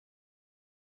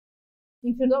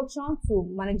Introduction to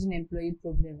managing employee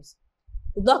problems.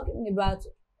 We're talking about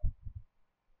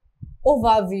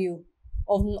overview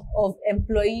of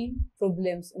employee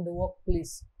problems in the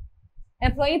workplace.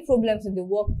 Employee problems in the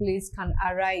workplace can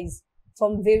arise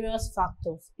from various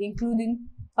factors, including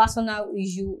personal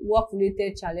issue,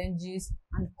 work-related challenges,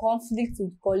 and conflict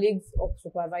with colleagues or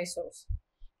supervisors.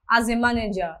 As a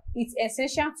manager, it's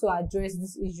essential to address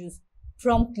these issues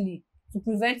promptly to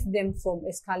prevent them from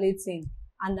escalating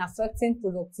and affecting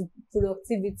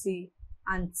productivity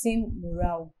and team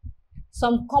morale.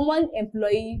 Some common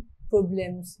employee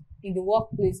problems in the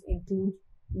workplace include: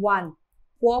 1.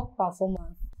 Poor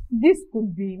performance. This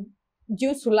could be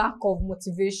due to lack of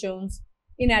motivations,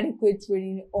 inadequate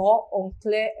training, or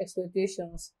unclear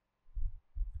expectations.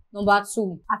 Number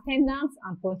 2, attendance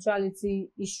and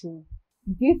punctuality issue.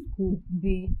 This could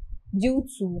be due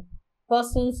to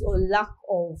persons or lack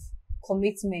of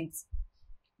commitment.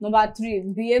 Number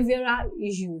 3, behavioral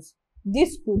issues.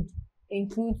 This could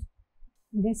include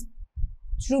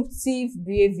disruptive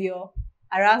behavior,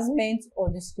 harassment, or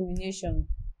discrimination.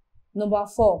 Number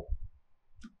 4,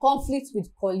 conflict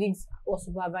with colleagues or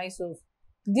supervisors.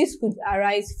 This could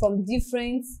arise from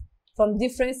differences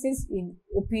in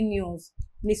opinions,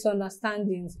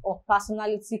 misunderstandings, or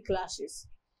personality clashes.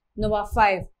 Number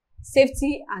 5,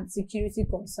 safety and security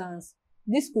concerns.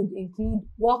 This could include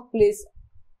workplace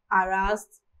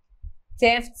harassment,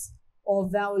 theft, or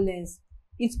violence.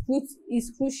 It's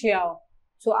crucial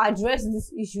to address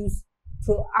these issues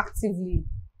proactively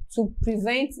to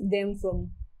prevent them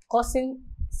from causing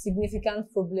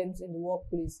significant problems in the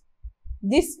workplace.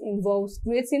 This involves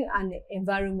creating an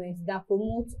environment that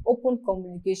promotes open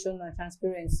communication and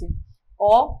transparency,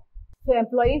 or so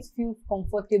employees feel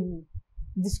comfortable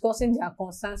discussing their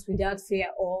concerns without fear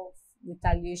of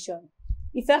retaliation.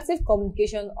 Effective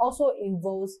communication also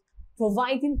involves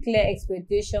providing clear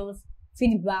expectations,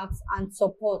 feedbacks, and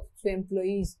support to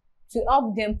employees to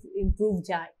help them improve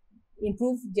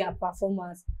their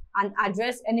performance and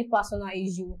address any personal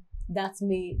issue that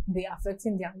may be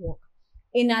affecting their work.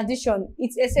 In addition,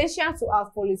 it's essential to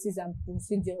have policies and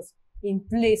procedures in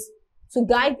place to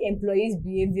guide employees'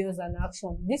 behaviors and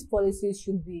actions. These policies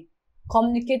should be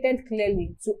communicated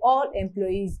clearly to all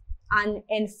employees and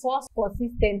enforced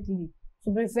consistently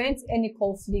to prevent any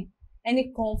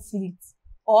conflict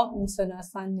or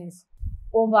misunderstandings.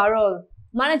 Overall,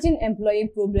 managing employee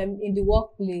problems in the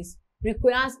workplace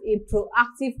requires a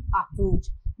proactive approach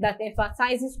that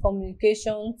emphasizes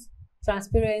communications,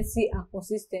 transparency, and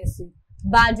consistency.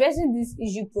 By addressing this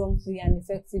issue promptly and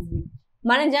effectively,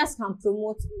 managers can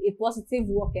promote a positive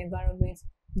work environment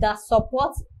that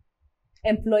supports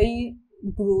employee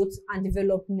growth and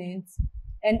development,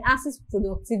 enhances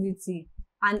productivity,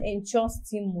 and ensures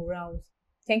team morale.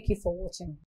 Thank you for watching.